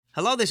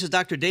Hello, this is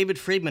Dr. David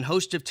Friedman,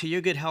 host of To Your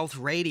Good Health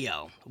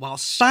Radio. While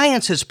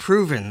science has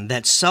proven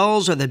that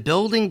cells are the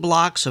building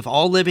blocks of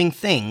all living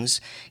things,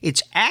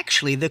 it's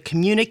actually the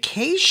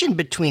communication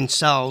between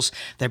cells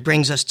that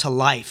brings us to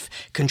life,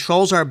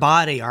 controls our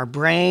body, our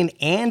brain,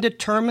 and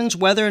determines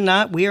whether or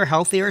not we are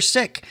healthy or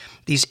sick.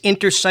 These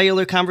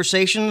intercellular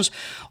conversations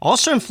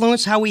also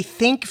influence how we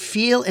think,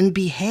 feel, and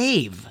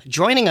behave.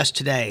 Joining us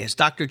today is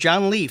Dr.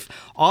 John Leaf,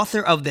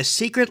 author of The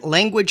Secret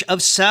Language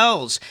of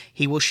Cells.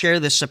 He will share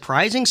the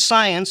surprising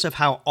science of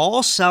how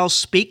all cells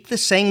speak the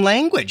same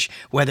language,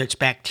 whether it's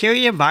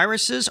bacteria,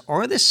 viruses,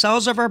 or the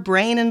cells of our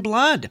brain and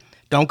blood.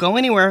 Don't go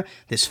anywhere.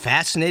 This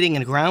fascinating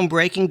and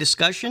groundbreaking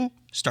discussion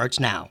starts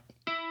now.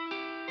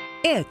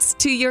 It's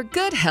To Your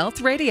Good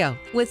Health Radio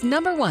with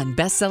 #1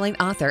 best-selling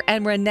author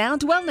and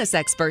renowned wellness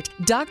expert,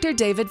 Dr.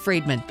 David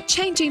Friedman.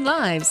 Changing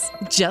lives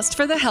just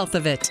for the health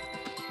of it.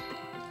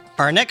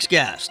 Our next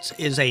guest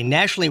is a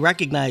nationally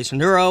recognized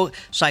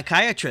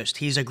neuropsychiatrist.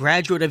 He's a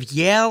graduate of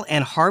Yale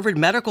and Harvard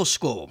Medical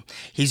School.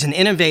 He's an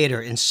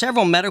innovator in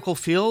several medical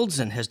fields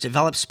and has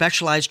developed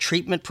specialized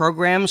treatment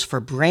programs for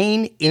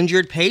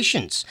brain-injured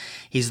patients.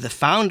 He's the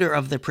founder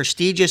of the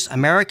prestigious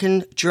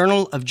American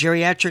Journal of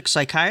Geriatric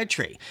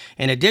Psychiatry.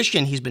 In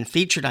addition, he's been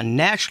featured on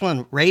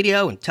national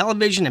radio and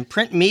television and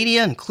print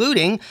media,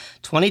 including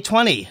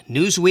 2020,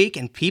 Newsweek,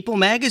 and People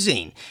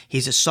magazine.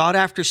 He's a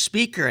sought-after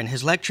speaker and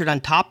has lectured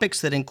on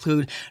topics that include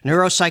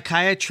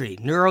neuropsychiatry,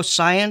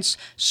 neuroscience,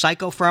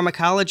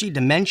 psychopharmacology,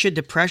 dementia,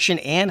 depression,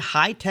 and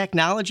high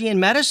technology in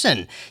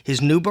medicine.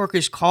 His new book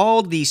is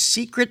called The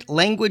Secret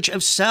Language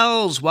of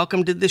Cells.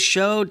 Welcome to the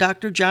show,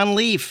 Dr. John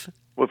Leaf.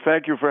 Well,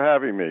 thank you for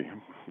having me.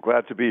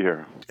 Glad to be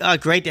here.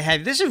 Great to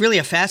have you. This is really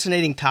a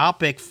fascinating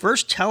topic.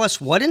 First, tell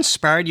us what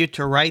inspired you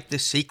to write The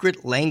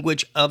Secret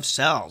Language of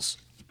Cells.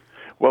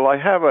 Well, I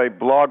have a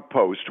blog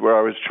post where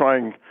I was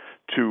trying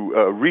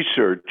to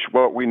research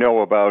what we know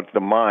about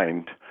the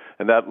mind.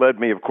 And that led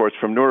me, of course,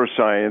 from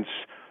neuroscience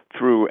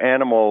through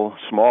animal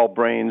small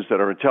brains that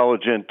are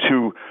intelligent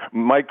to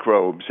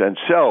microbes and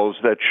cells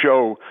that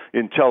show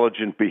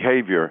intelligent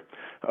behavior.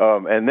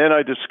 And then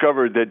I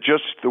discovered that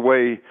just the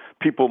way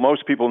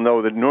most people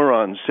know that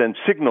neurons send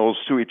signals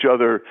to each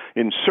other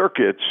in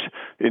circuits,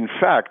 in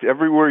fact,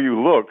 everywhere you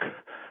look,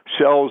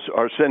 cells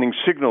are sending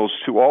signals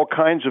to all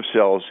kinds of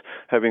cells,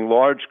 having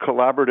large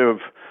collaborative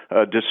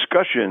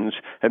discussions,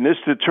 and this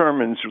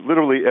determines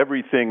literally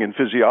everything in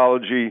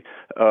physiology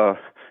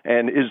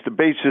and is the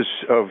basis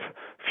of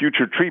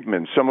future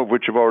treatments, some of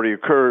which have already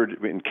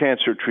occurred in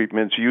cancer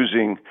treatments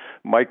using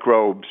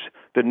microbes,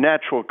 the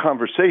natural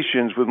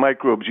conversations with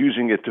microbes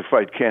using it to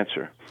fight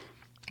cancer.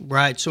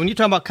 Right. So when you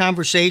talk about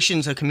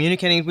conversations or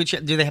communicating with each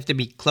other, do they have to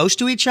be close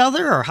to each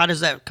other, or how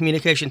does that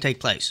communication take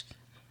place?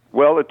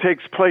 Well, it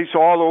takes place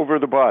all over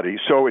the body,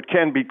 so it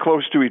can be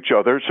close to each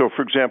other. So,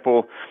 for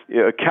example,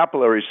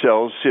 capillary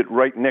cells sit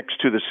right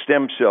next to the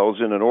stem cells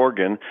in an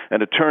organ,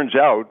 and it turns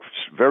out,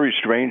 very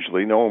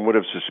strangely, no one would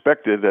have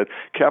suspected that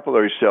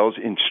capillary cells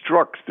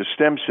instruct the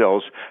stem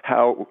cells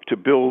how to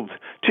build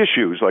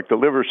tissues, like the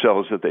liver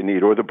cells that they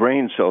need or the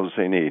brain cells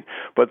they need.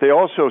 But they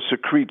also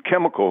secrete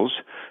chemicals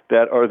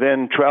that are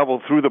then travel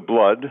through the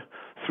blood,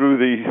 through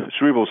the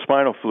cerebral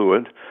spinal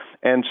fluid,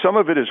 and some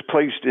of it is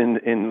placed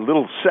in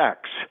little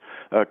sacs.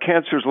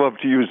 Cancers love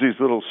to use these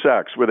little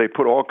sacs where they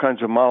put all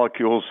kinds of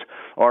molecules,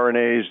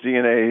 RNAs,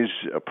 DNAs,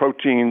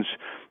 proteins,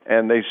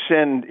 and they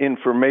send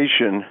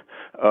information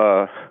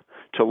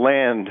to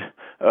land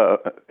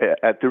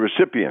at the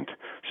recipient.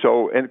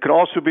 So, and it can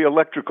also be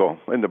electrical.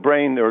 In the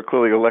brain, there are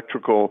clearly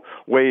electrical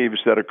waves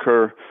that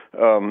occur.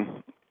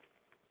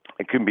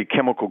 It can be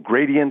chemical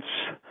gradients.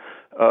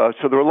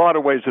 So there are a lot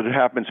of ways that it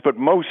happens, but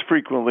most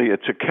frequently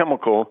it's a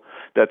chemical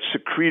that's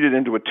secreted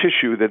into a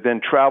tissue that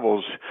then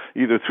travels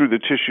either through the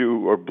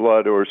tissue or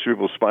blood or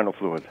cerebral spinal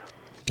fluid.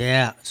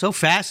 Yeah, so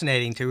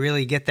fascinating to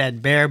really get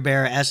that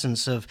bare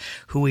essence of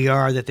who we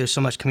are, that there's so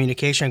much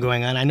communication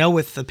going on. I know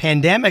with the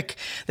pandemic,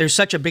 there's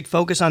such a big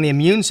focus on the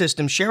immune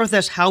system. Share with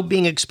us how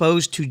being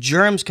exposed to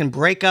germs can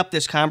break up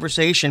this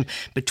conversation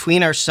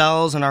between our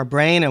cells and our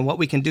brain and what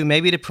we can do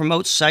maybe to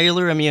promote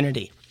cellular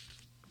immunity.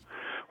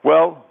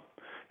 Well,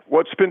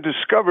 what's been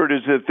discovered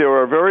is that there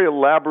are very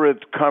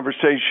elaborate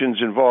conversations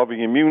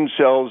involving immune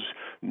cells,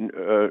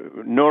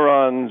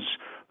 neurons,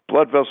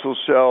 blood vessel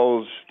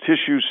cells,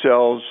 tissue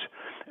cells,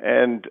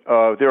 and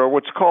there are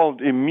what's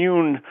called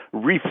immune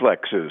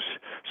reflexes.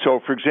 So,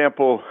 for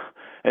example,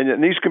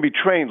 and these can be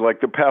trained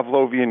like the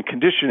Pavlovian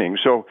conditioning.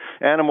 So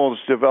animals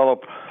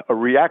develop a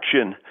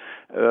reaction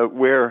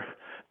where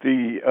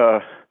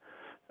the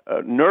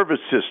nervous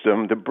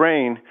system, the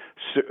brain,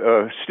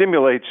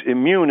 stimulates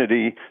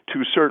immunity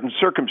to certain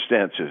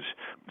circumstances.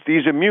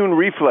 These immune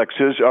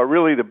reflexes are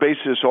really the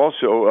basis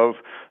also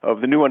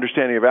of the new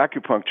understanding of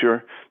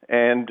acupuncture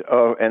and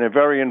are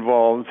very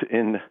involved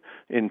in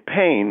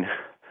pain.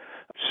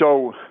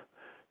 So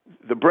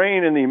the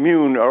brain and the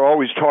immune are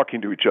always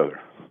talking to each other.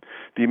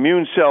 The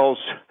immune cells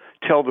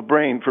tell the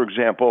brain, for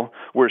example,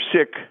 we're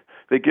sick.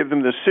 They give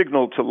them the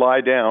signal to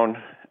lie down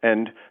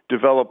and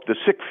develop the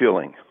sick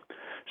feeling.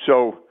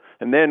 So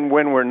And then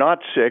when we're not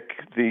sick,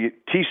 the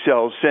T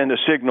cells send a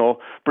signal,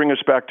 bring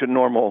us back to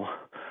normal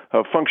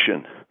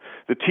function.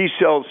 The T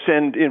cells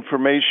send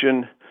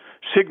information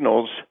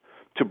signals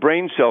to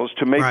brain cells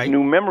to make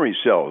new memory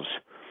cells.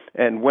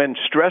 And when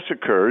stress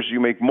occurs, you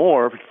make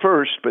more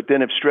first, but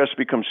then if stress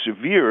becomes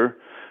severe,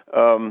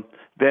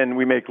 then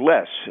we make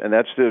less. And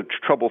that's the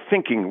trouble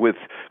thinking with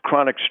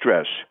chronic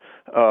stress.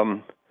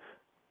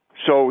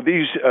 So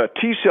these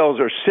T cells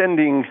are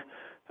sending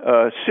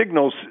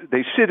signals.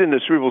 They sit in the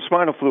cerebral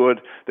spinal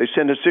fluid. They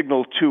send a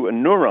signal to a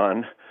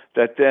neuron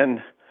that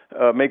then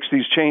makes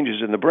these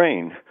changes in the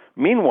brain.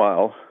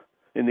 Meanwhile,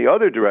 in the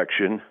other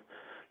direction,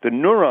 the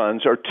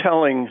neurons are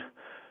telling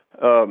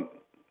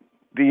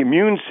the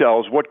immune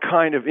cells what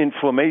kind of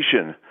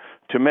inflammation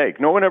to make.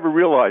 No one ever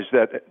realized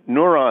that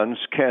neurons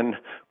can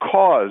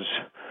cause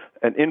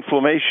an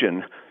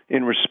inflammation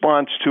in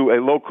response to a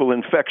local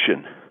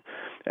infection.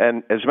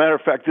 And as a matter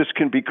of fact, this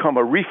can become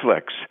a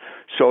reflex,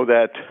 so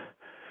that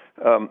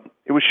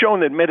it was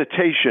shown that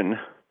meditation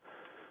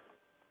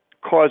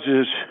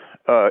causes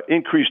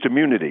increased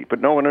immunity,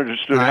 but no one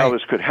understood how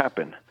this could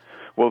happen.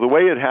 Well, the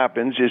way it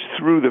happens is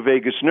through the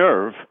vagus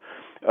nerve.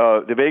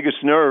 The vagus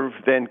nerve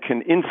then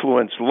can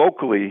influence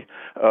locally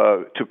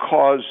to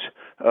cause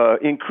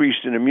increase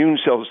in immune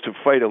cells to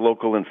fight a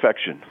local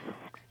infection.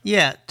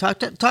 Yeah, talk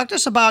to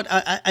us about,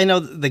 I know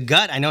the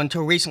gut. I know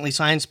until recently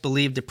science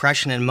believed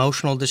depression and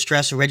emotional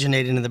distress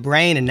originated in the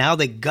brain, and now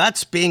the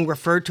gut's being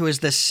referred to as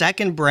the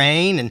second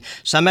brain, and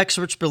some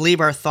experts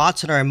believe our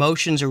thoughts and our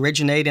emotions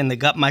originate in the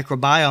gut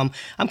microbiome.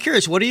 I'm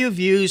curious, what are your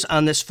views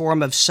on this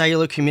form of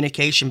cellular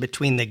communication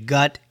between the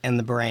gut and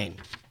the brain?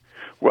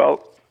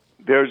 Well,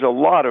 there's a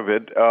lot of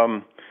it.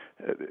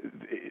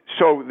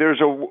 So there's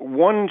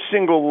one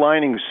single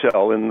lining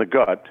cell in the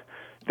gut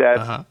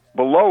that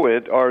below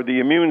it are the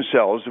immune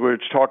cells where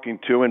it's talking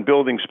to and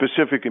building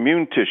specific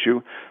immune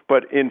tissue,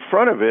 but in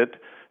front of it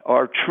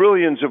are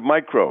trillions of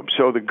microbes.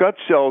 So the gut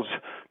cells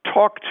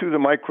talk to the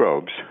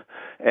microbes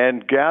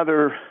and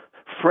gather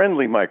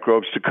friendly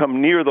microbes to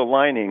come near the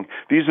lining.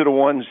 These are the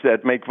ones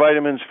that make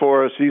vitamins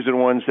for us. These are the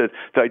ones that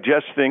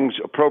digest things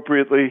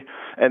appropriately.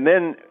 And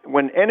then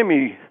when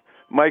enemy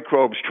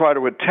microbes try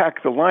to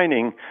attack the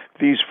lining,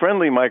 these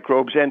friendly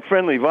microbes and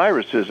friendly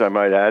viruses, I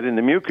might add, in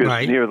the mucus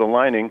near the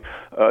lining,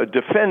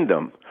 defend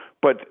them.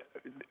 But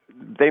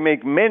they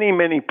make many,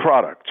 many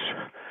products.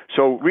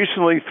 So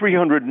recently,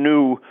 300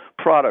 new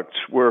products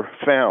were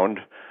found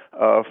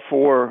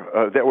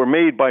that were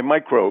made by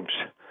microbes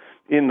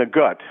in the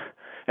gut.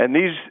 And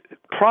these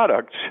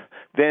products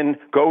then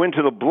go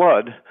into the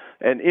blood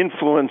and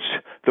influence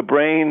the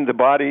brain, the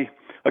body.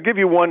 I'll give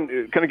you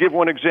one. Can I give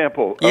one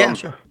example? Yeah,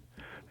 sure.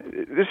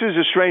 This is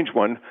a strange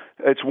one.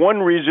 It's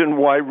one reason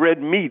why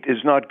red meat is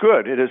not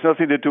good. It has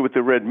nothing to do with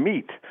the red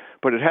meat,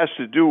 but it has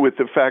to do with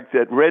the fact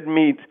that red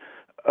meat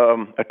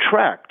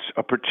attracts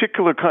a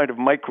particular kind of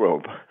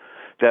microbe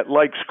that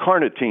likes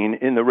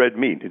carnitine in the red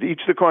meat. It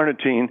eats the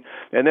carnitine,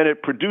 and then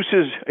it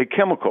produces a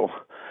chemical.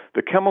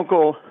 The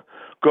chemical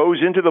goes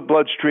into the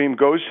bloodstream,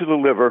 goes to the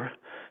liver,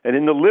 and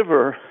in the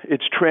liver,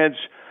 it's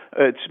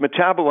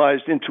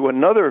metabolized into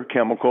another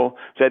chemical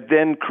that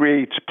then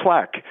creates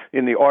plaque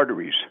in the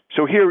arteries.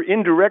 So here,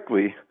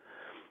 indirectly,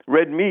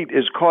 red meat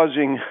is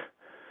causing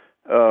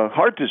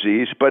heart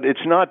disease, but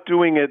it's not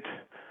doing it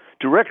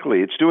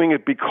directly. It's doing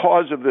it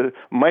because of the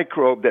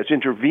microbe that's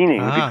intervening,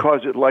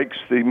 because it likes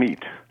the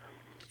meat.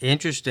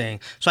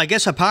 Interesting. So I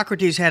guess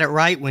Hippocrates had it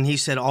right when he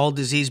said all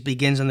disease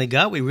begins in the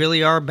gut. We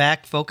really are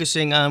back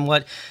focusing on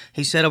what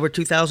he said over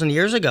 2,000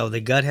 years ago. The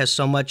gut has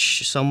so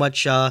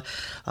much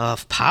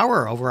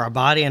power over our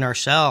body and our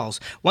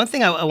cells. One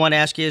thing I want to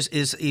ask you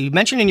is you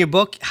mentioned in your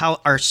book how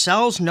our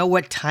cells know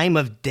what time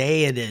of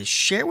day it is.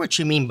 Share what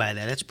you mean by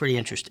that. That's pretty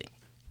interesting.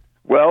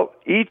 Well,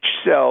 each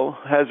cell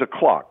has a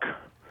clock,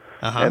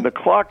 and the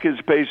clock is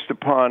based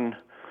upon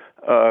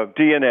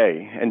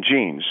DNA and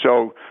genes.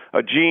 So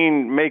a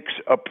gene makes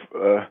a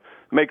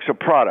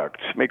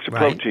product, makes a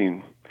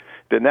protein.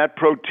 Then that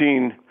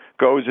protein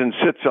goes and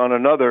sits on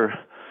another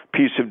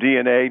piece of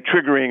DNA,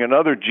 triggering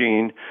another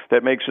gene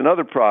that makes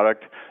another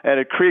product, and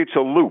it creates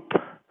a loop.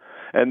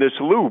 And this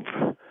loop,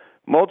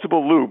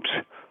 multiple loops,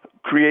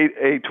 create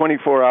a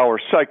 24-hour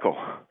cycle.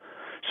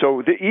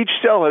 So each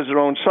cell has their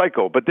own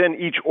cycle, but then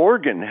each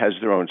organ has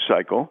their own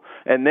cycle,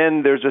 and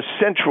then there's a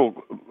central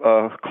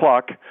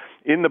clock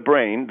in the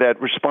brain that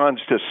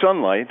responds to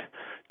sunlight,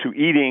 to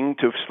eating,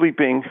 to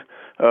sleeping,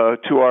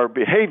 to our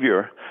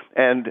behavior.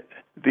 And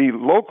the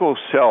local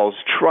cells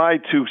try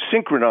to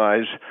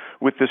synchronize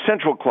with the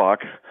central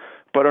clock,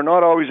 but are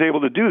not always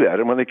able to do that.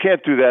 And when they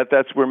can't do that,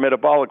 that's where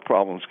metabolic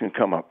problems can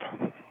come up.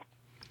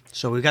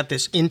 So we've got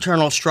this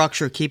internal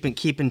structure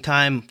keeping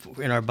time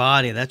in our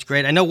body. That's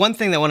great. I know one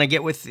thing that I want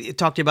to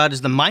talk to you about is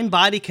the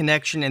mind-body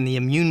connection and the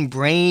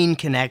immune-brain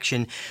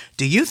connection.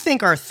 Do you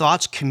think our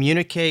thoughts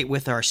communicate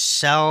with our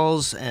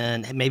cells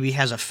and maybe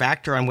has a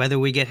factor on whether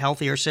we get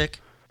healthy or sick?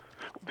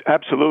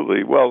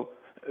 Absolutely. Well,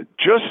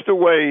 just the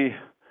way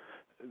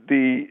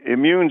the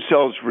immune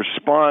cells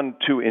respond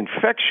to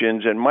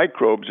infections and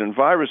microbes and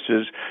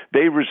viruses.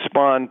 They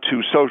respond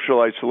to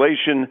social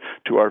isolation,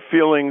 to our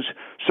feelings.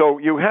 So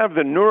you have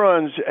the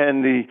neurons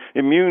and the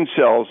immune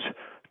cells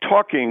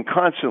talking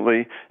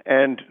constantly,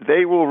 and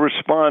they will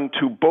respond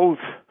to both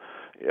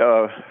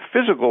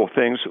physical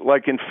things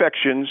like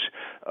infections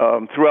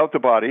throughout the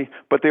body,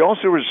 but they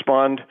also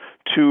respond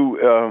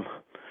to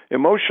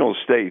emotional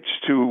states,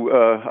 to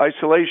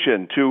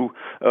isolation, to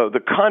the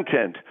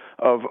content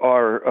of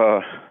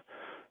our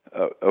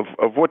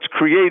of what's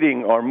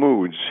creating our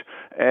moods,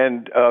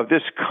 and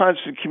this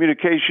constant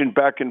communication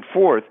back and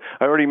forth.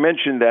 I already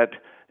mentioned that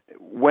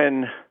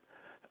when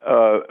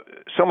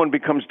someone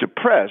becomes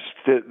depressed,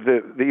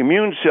 the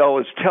immune cell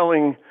is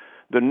telling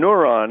the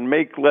neuron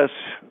make less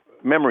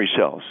memory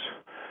cells,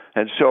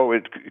 and so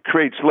it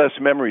creates less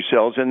memory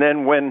cells. And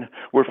then when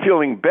we're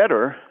feeling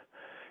better,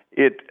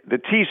 the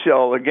T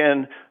cell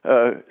again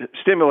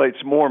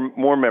stimulates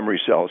more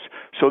memory cells.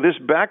 So this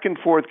back and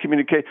forth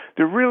communication,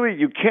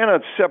 you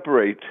cannot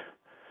separate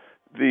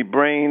the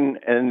brain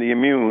and the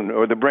immune,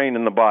 or the brain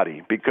and the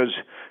body, because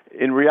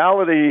in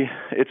reality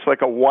it's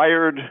like a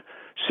wired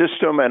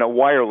system and a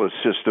wireless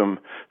system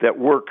that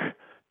work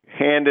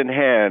hand in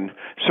hand.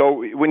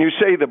 So when you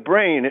say the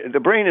brain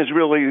is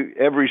really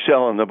every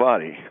cell in the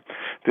body.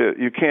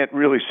 You can't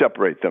really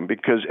separate them,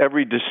 because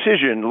every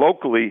decision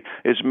locally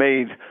is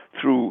made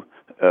through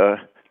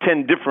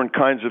 10 different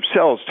kinds of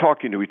cells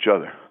talking to each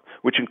other,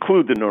 which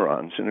include the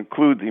neurons and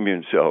include the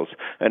immune cells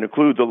and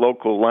include the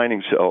local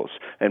lining cells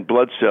and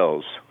blood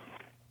cells.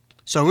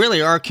 So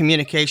really our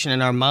communication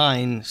in our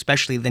mind,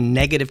 especially the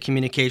negative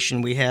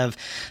communication we have,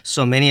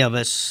 so many of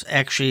us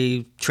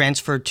actually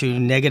transfer to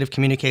negative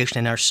communication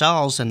in our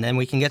cells, and then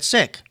we can get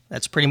sick.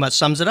 That's pretty much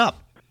sums it up.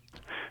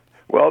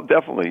 Well,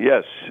 definitely,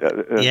 yes.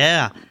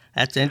 Yeah,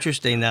 that's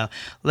interesting. Now,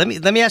 let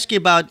me ask you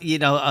about,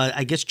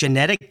 I guess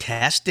genetic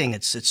testing.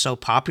 It's so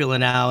popular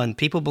now, and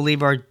people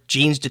believe our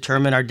genes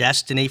determine our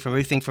destiny, from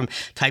everything from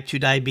type 2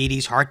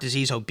 diabetes, heart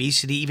disease,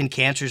 obesity, even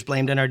cancer is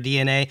blamed on our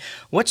DNA.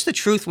 What's the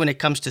truth when it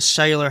comes to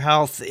cellular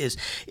health?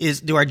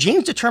 Do our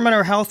genes determine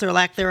our health or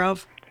lack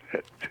thereof?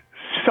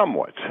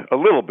 Somewhat, a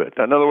little bit.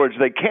 In other words,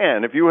 they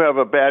can. If you have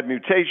a bad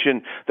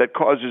mutation that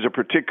causes a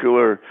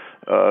particular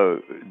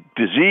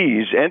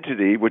disease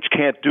entity which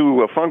can't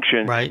do a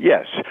function, right.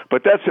 Yes,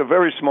 but that's a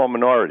very small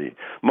minority.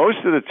 Most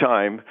of the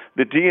time,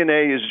 the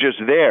DNA is just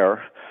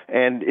there,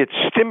 and it's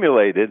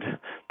stimulated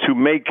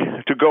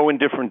to go in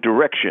different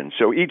directions.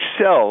 So each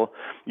cell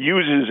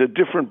uses a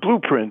different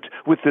blueprint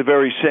with the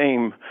very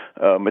same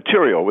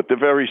material, with the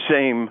very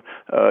same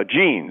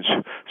genes.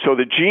 So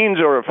the genes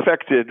are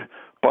affected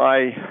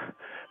by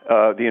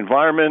the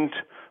environment,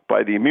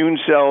 by the immune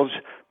cells.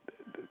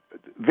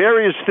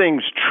 Various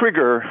things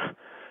trigger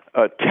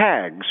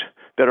tags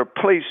that are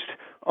placed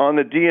on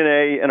the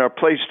DNA and are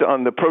placed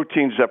on the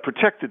proteins that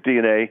protect the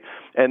DNA,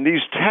 and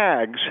these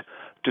tags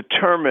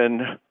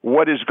determine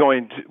what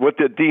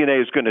the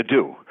DNA is going to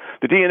do.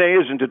 The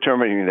DNA isn't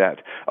determining that.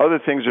 Other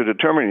things are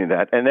determining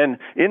that. And then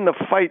in the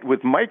fight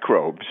with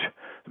microbes,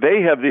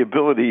 they have the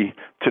ability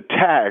to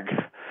tag,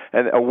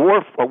 and a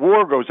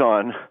war goes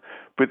on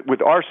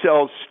with our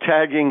cells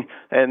tagging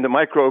and the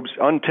microbes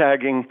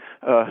untagging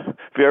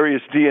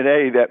various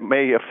DNA that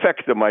may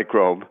affect the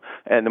microbe.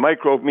 And the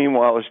microbe,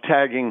 meanwhile, is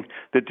tagging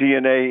the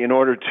DNA in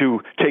order to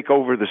take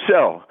over the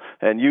cell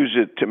and use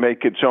it to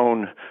make its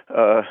own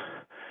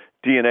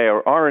DNA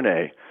or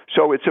RNA.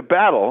 So it's a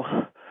battle,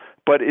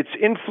 but it's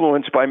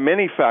influenced by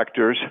many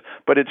factors,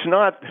 but it's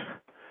not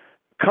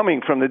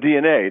coming from the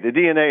DNA. The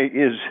DNA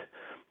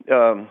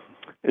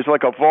is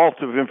like a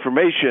vault of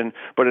information,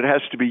 but it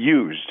has to be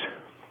used.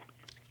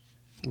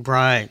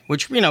 Right,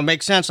 which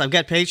makes sense. I've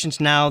got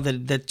patients now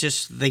that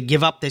just they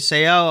give up. They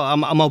say, "Oh,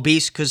 I'm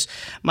obese because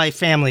my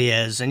family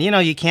is," and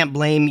you can't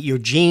blame your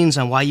genes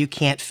on why you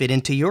can't fit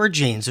into your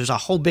genes. There's a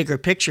whole bigger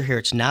picture here.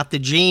 It's not the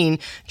gene.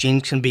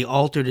 Genes can be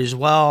altered as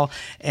well,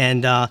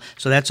 and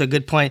so that's a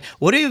good point.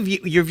 What are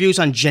your views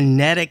on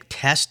genetic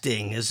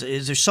testing? Is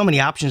there so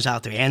many options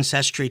out there?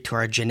 Ancestry to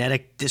our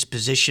genetic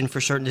disposition for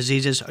certain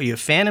diseases. Are you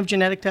a fan of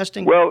genetic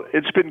testing? Well,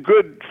 it's been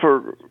good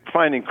for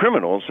finding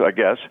criminals, I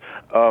guess.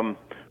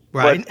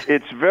 Right. But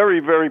it's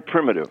very, very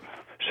primitive.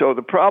 So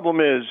the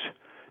problem is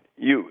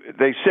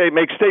they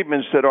make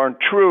statements that aren't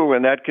true,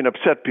 and that can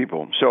upset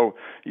people. So,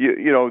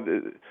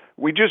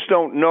 we just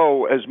don't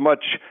know as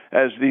much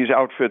as these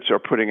outfits are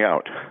putting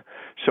out.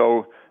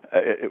 So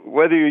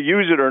whether you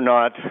use it or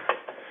not,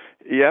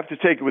 you have to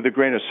take it with a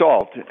grain of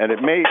salt. And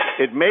it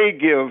may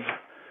give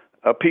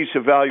a piece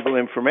of valuable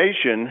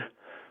information,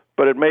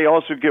 but it may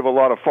also give a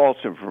lot of false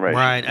information.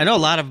 Right. I know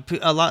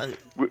a lot.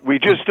 We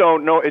just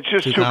don't know. It's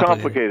just too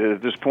complicated complicated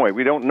at this point.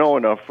 We don't know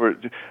enough for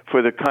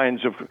the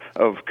kinds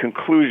of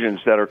conclusions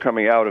that are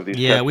coming out of these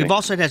testing. We've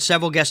also had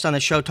several guests on the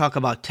show talk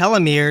about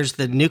telomeres,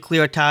 the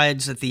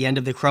nucleotides at the end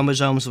of the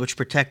chromosomes which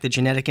protect the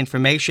genetic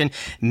information.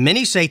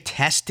 Many say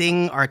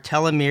testing our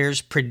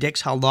telomeres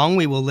predicts how long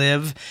we will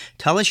live.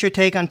 Tell us your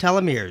take on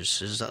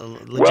telomeres.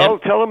 Well,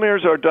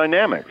 telomeres are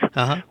dynamic.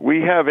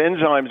 We have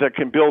enzymes that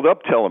can build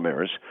up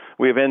telomeres.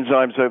 We have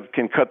enzymes that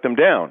can cut them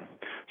down.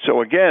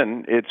 So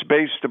again, it's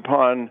based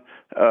upon,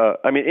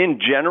 in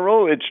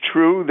general, it's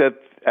true that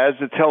as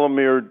the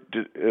telomere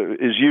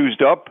is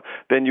used up,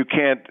 then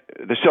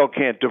the cell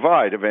can't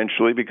divide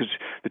eventually because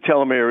the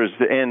telomere is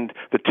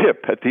the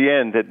tip at the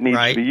end that needs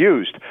to be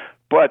used.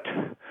 But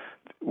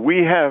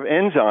we have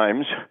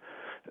enzymes,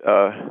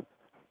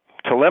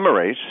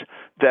 telomerase,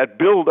 that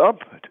build up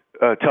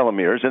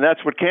telomeres, and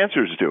that's what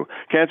cancers do.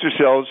 Cancer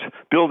cells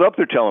build up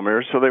their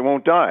telomeres so they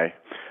won't die.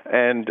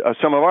 And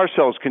some of our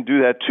cells can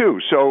do that too.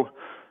 So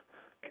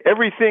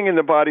everything in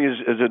the body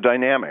is a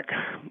dynamic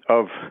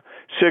of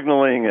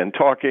signaling and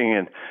talking.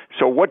 And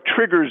so what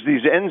triggers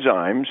these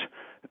enzymes,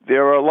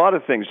 there are a lot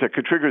of things that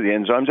could trigger the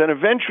enzymes. And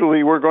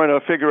eventually we're going to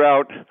figure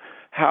out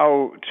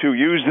how to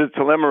use the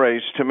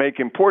telomerase to make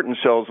important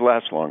cells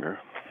last longer.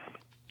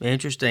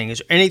 Interesting. Is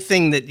there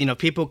anything that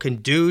people can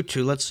do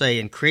to, let's say,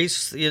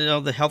 increase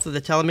the health of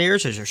the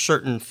telomeres? Is there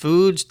certain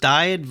foods,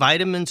 diet,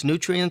 vitamins,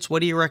 nutrients?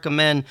 What do you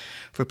recommend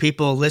for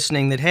people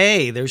listening that,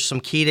 hey, there's some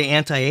key to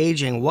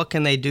anti-aging? What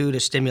can they do to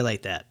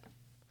stimulate that?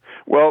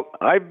 Well,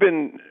 I've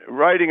been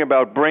writing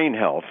about brain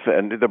health,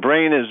 and the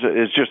brain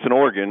is just an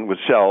organ with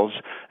cells,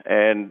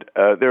 and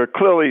there are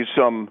clearly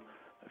some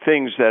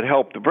things that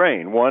help the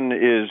brain. One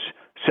is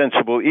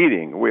sensible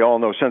eating. We all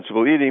know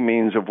sensible eating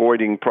means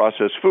avoiding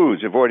processed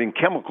foods, avoiding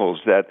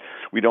chemicals that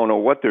we don't know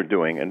what they're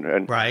doing,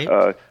 and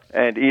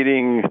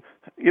eating,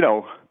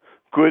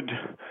 good,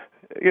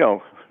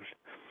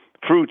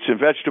 fruits and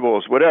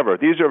vegetables, whatever.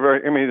 These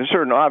are there's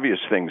certain obvious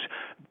things.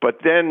 But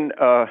then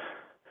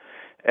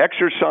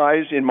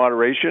exercise in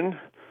moderation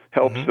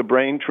helps the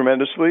brain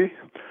tremendously.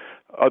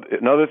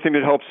 Another thing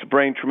that helps the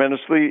brain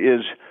tremendously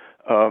is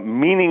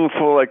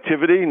meaningful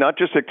activity, not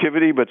just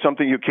activity, but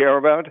something you care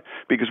about,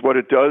 because what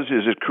it does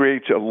is it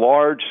creates a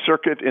large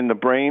circuit in the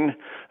brain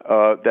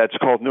that's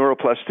called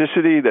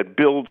neuroplasticity that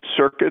builds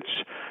circuits.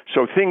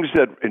 So things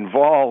that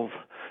involve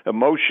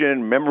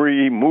emotion,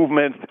 memory,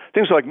 movement,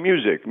 things like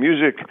music.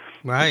 Music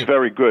is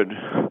very good.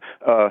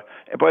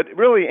 But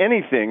really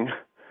anything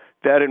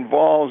that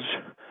involves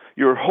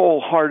your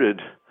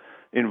wholehearted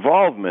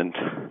involvement,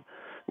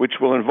 which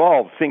will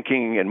involve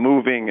thinking and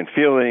moving and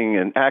feeling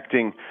and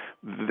acting,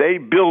 they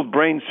build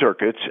brain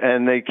circuits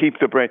and they keep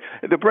the brain.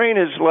 The brain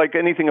is like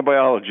anything in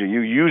biology.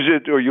 You use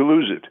it or you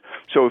lose it.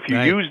 So if you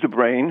use the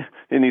brain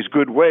in these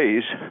good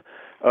ways,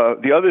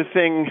 the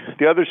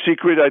other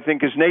secret, I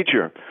think, is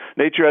nature.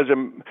 Nature has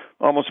an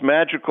almost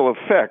magical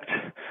effect.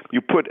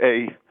 You put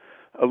a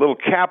little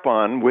cap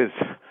on with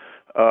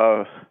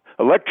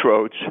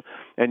electrodes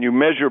and you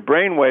measure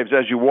brain waves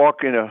as you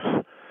walk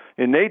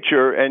in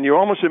nature, and you're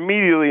almost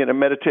immediately in a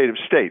meditative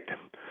state.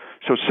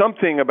 So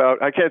something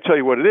about, I can't tell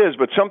you what it is,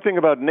 but something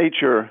about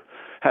nature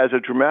has a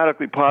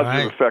dramatically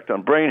positive effect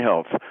on brain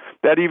health.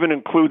 That even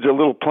includes a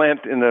little plant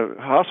in the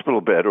hospital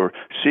bed or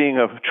seeing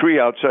a tree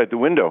outside the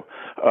window.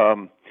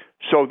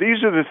 So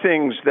these are the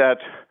things that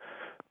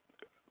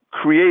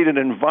create an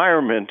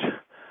environment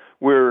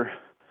where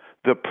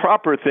the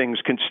proper things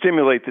can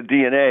stimulate the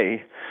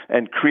DNA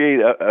and create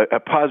a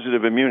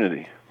positive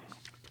immunity.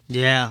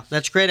 Yeah,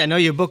 that's great. I know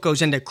your book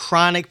goes into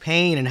chronic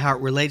pain and how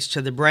it relates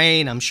to the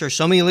brain. I'm sure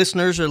so many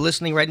listeners are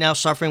listening right now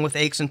suffering with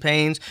aches and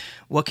pains.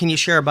 What can you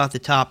share about the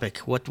topic?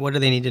 What do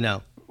they need to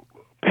know?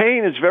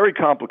 Pain is very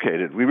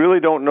complicated. We really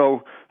don't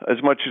know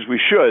as much as we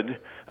should.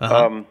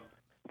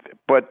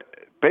 But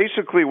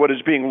basically what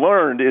is being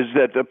learned is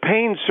that the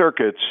pain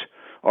circuits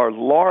are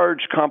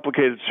large,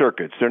 complicated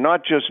circuits. They're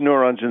not just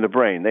neurons in the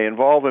brain. They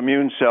involve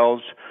immune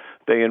cells.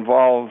 They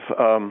involve...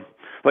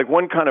 like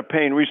one kind of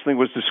pain recently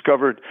was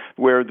discovered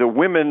where the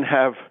women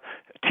have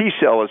T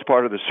cell as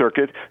part of the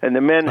circuit, and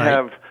the men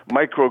have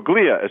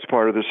microglia as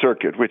part of the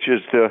circuit, which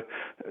is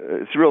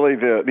it's really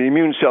the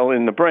immune cell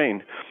in the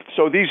brain.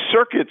 So these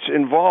circuits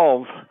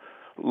involve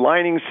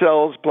lining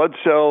cells, blood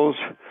cells,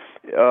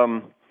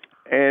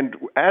 and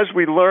as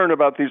we learn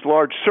about these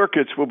large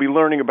circuits, we'll be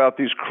learning about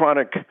these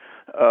chronic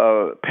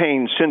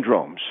pain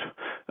syndromes.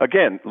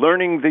 Again,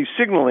 learning the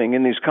signaling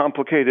in these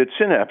complicated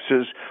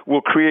synapses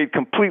will create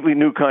completely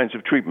new kinds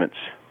of treatments.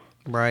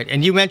 Right.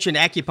 And you mentioned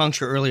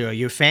acupuncture earlier. Are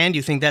you a fan? Do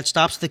you think that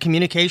stops the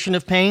communication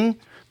of pain?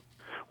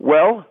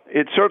 Well,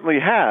 it certainly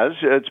has.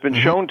 It's been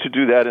shown to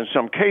do that in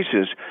some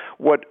cases.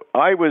 What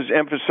I was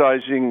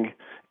emphasizing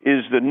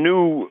is this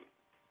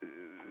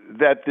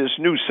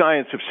new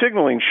science of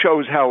signaling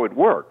shows how it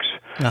works.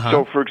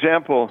 So, for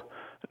example,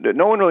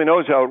 no one really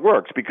knows how it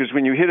works because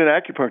when you hit an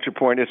acupuncture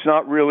point, it's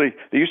not really,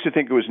 they used to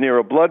think it was near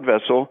a blood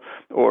vessel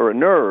or a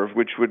nerve,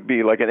 which would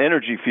be like an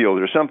energy field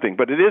or something,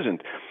 but it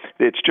isn't.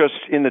 It's just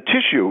in the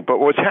tissue. But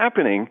what's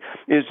happening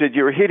is that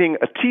you're hitting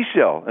a T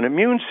cell, an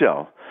immune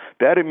cell,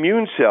 that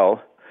immune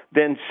cell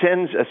then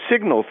sends a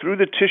signal through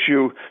the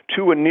tissue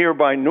to a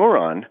nearby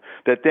neuron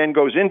that then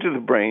goes into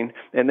the brain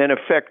and then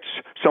affects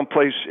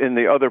someplace in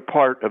the other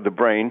part of the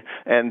brain.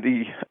 And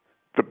the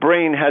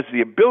brain has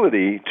the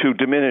ability to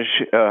diminish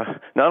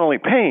not only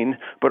pain,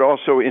 but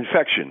also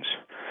infections.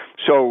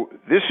 So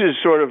this is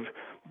sort of,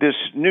 this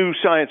new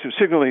science of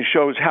signaling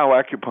shows how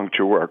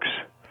acupuncture works.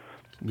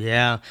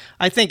 Yeah,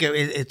 I think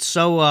it's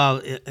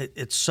so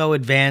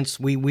advanced.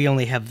 We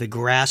only have the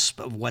grasp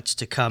of what's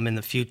to come in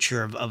the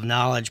future of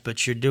knowledge,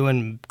 but you're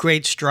doing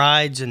great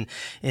strides in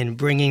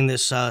bringing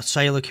this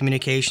cellular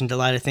communication to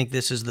light. I think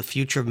this is the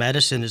future of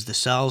medicine, is the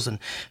cells and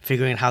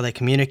figuring out how they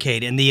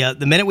communicate. And the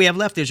minute we have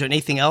left, is there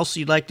anything else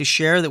you'd like to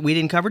share that we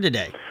didn't cover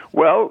today?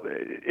 Well,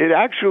 it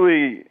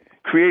actually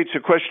creates a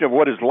question of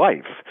what is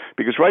life,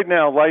 because right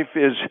now life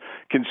is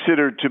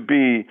considered to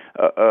be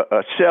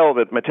a cell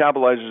that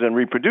metabolizes and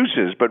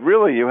reproduces, but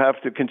really you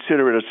have to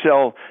consider it a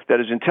cell that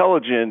is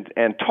intelligent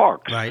and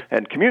talks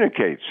and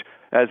communicates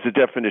as the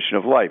definition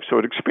of life. So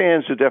it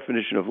expands the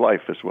definition of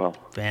life as well.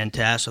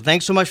 Fantastic.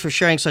 Thanks so much for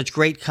sharing such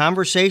great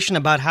conversation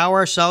about how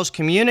our cells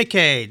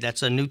communicate.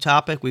 That's a new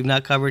topic we've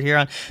not covered here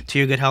on To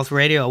Your Good Health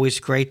Radio. Always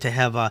great to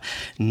have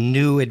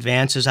new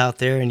advances out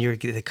there, and you're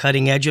the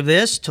cutting edge of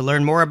this. To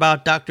learn more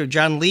about Dr.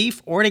 John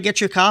Leaf or to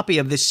get your copy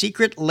of The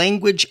Secret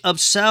Language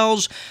of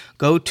Cells,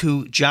 go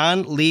to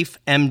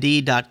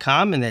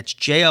johnleafmd.com, and that's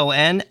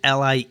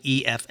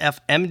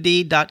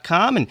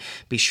JONLIEFFMD.com, and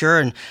be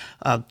sure and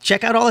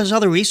check out all his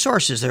other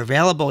resources. They're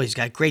available. He's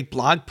got great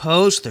blog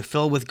posts. They're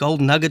filled with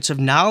gold nuggets of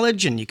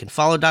knowledge, and you can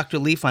follow Dr.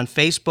 Leaf on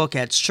Facebook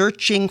at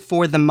Searching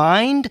for the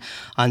Mind.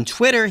 On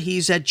Twitter,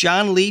 he's at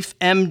John Leaf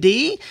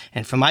MD,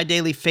 and for my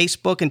daily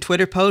Facebook and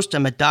Twitter post,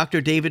 I'm at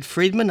Dr. David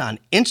Friedman. On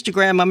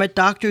Instagram, I'm at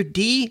Dr.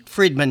 D.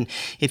 Friedman.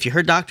 If you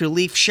heard Dr.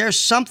 Leaf share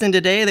something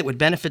today that would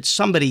benefit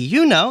somebody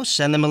you know,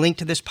 send them a link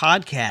to this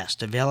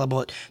podcast,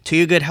 available at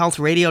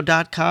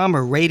toyourgoodhealthradio.com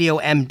or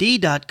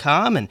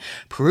radiomd.com, and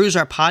peruse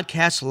our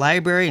podcast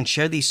library and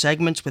share these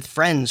segments with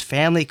friends,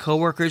 family,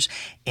 coworkers,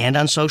 and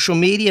on social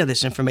media.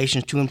 This information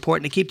is too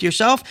important to keep to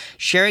yourself.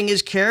 Sharing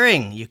is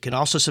caring. You can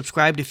also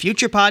subscribe to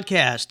future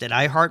podcasts at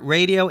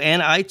iHeartRadio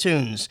and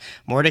iTunes.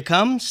 More to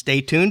come.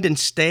 Stay tuned and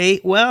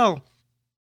stay well.